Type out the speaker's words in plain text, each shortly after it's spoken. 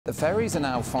The ferries are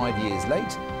now 5 years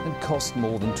late and cost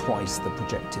more than twice the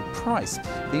projected price.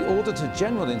 The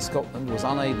Auditor-General in Scotland was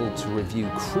unable to review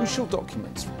crucial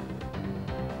documents.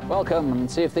 Welcome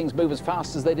and see if things move as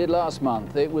fast as they did last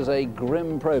month. It was a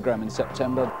grim programme in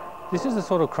September. This is the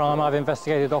sort of crime I've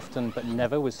investigated often, but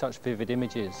never with such vivid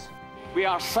images. We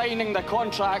are signing the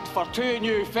contract for 2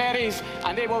 new ferries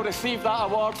and they will receive that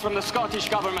award from the Scottish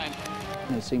Government.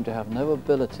 They seem to have no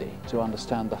ability to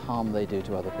understand the harm they do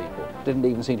to other people. Didn't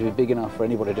even seem to be big enough for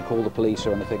anybody to call the police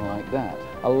or anything like that.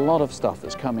 A lot of stuff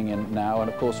that's coming in now, and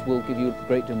of course we'll give you a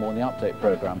great deal more in the update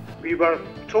programme. We were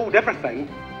told everything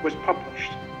was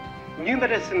published.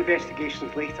 Numerous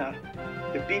investigations later,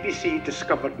 the BBC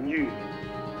discovered new,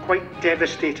 quite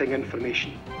devastating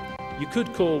information. You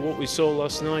could call what we saw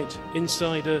last night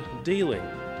insider dealing.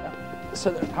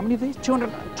 So how many of these?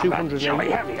 200?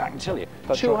 280. I can tell you.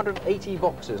 That's 280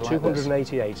 boxes like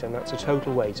 288, and that's a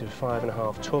total weight of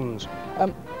 5.5 tonnes.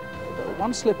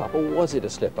 One slip-up, or was it a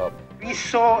slip-up? We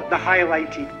saw the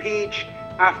highlighted page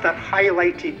after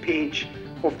highlighted page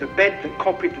of the bid that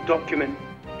copied the document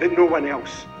that no one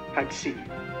else had seen.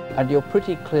 And you're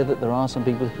pretty clear that there are some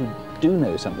people who do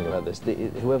know something about this.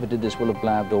 Whoever did this will have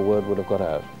blabbed or word would have got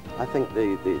out. I think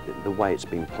the way it's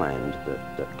been planned,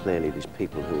 that clearly these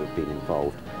people who have been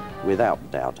involved,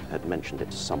 without doubt, had mentioned it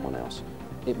to someone else.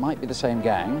 It might be the same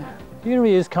gang. Here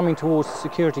he is coming towards the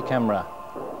security camera.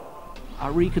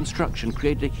 Our reconstruction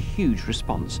created a huge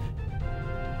response.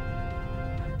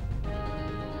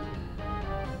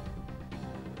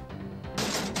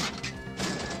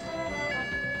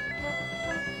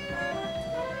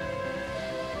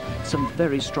 Some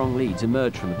very strong leads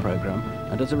emerged from the programme,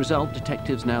 and as a result,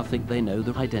 detectives now think they know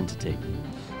the identity.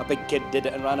 A big kid did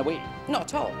it and ran away. Not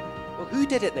at all. Well, who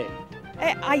did it then?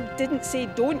 I didn't say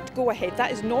don't go ahead.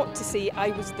 That is not to say I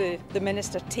was the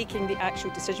minister taking the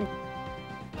actual decision.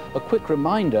 A quick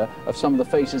reminder of some of the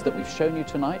faces that we've shown you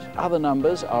tonight. Other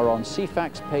numbers are on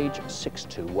CFAX page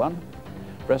 621.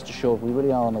 Rest assured, we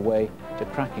really are on the way to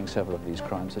cracking several of these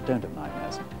crimes, so don't have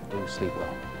nightmares. Do sleep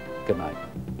well. Good night.